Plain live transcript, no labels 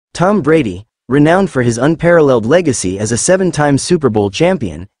Tom Brady, renowned for his unparalleled legacy as a seven-time Super Bowl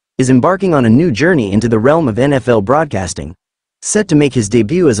champion, is embarking on a new journey into the realm of NFL broadcasting. Set to make his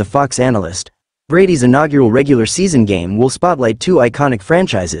debut as a Fox analyst, Brady's inaugural regular season game will spotlight two iconic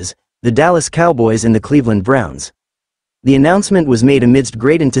franchises, the Dallas Cowboys and the Cleveland Browns. The announcement was made amidst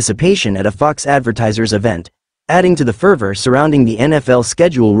great anticipation at a Fox Advertisers event, adding to the fervor surrounding the NFL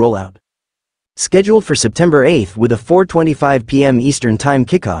schedule rollout. Scheduled for September 8 with a 4:25 p.m. Eastern Time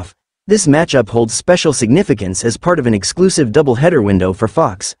kickoff, this matchup holds special significance as part of an exclusive doubleheader window for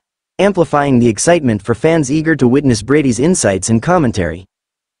Fox, amplifying the excitement for fans eager to witness Brady's insights and commentary.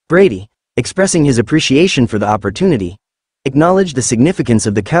 Brady, expressing his appreciation for the opportunity, acknowledged the significance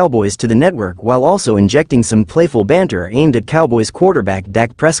of the Cowboys to the network while also injecting some playful banter aimed at Cowboys quarterback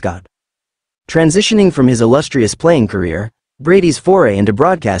Dak Prescott. Transitioning from his illustrious playing career, Brady's foray into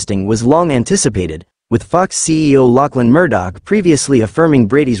broadcasting was long anticipated, with Fox CEO Lachlan Murdoch previously affirming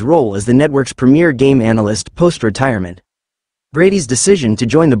Brady's role as the network's premier game analyst post-retirement. Brady's decision to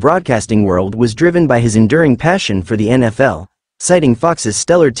join the broadcasting world was driven by his enduring passion for the NFL, citing Fox's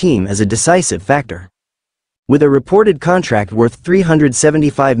stellar team as a decisive factor. With a reported contract worth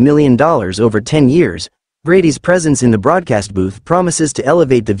 $375 million over 10 years, Brady's presence in the broadcast booth promises to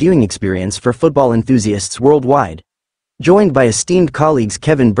elevate the viewing experience for football enthusiasts worldwide. Joined by esteemed colleagues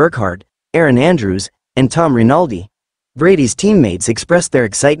Kevin Burkhardt, Aaron Andrews, and Tom Rinaldi, Brady's teammates expressed their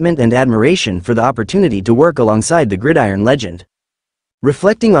excitement and admiration for the opportunity to work alongside the gridiron legend.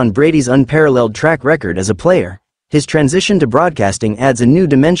 Reflecting on Brady's unparalleled track record as a player, his transition to broadcasting adds a new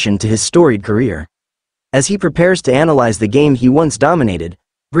dimension to his storied career. As he prepares to analyze the game he once dominated,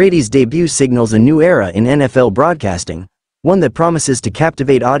 Brady's debut signals a new era in NFL broadcasting, one that promises to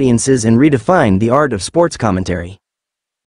captivate audiences and redefine the art of sports commentary.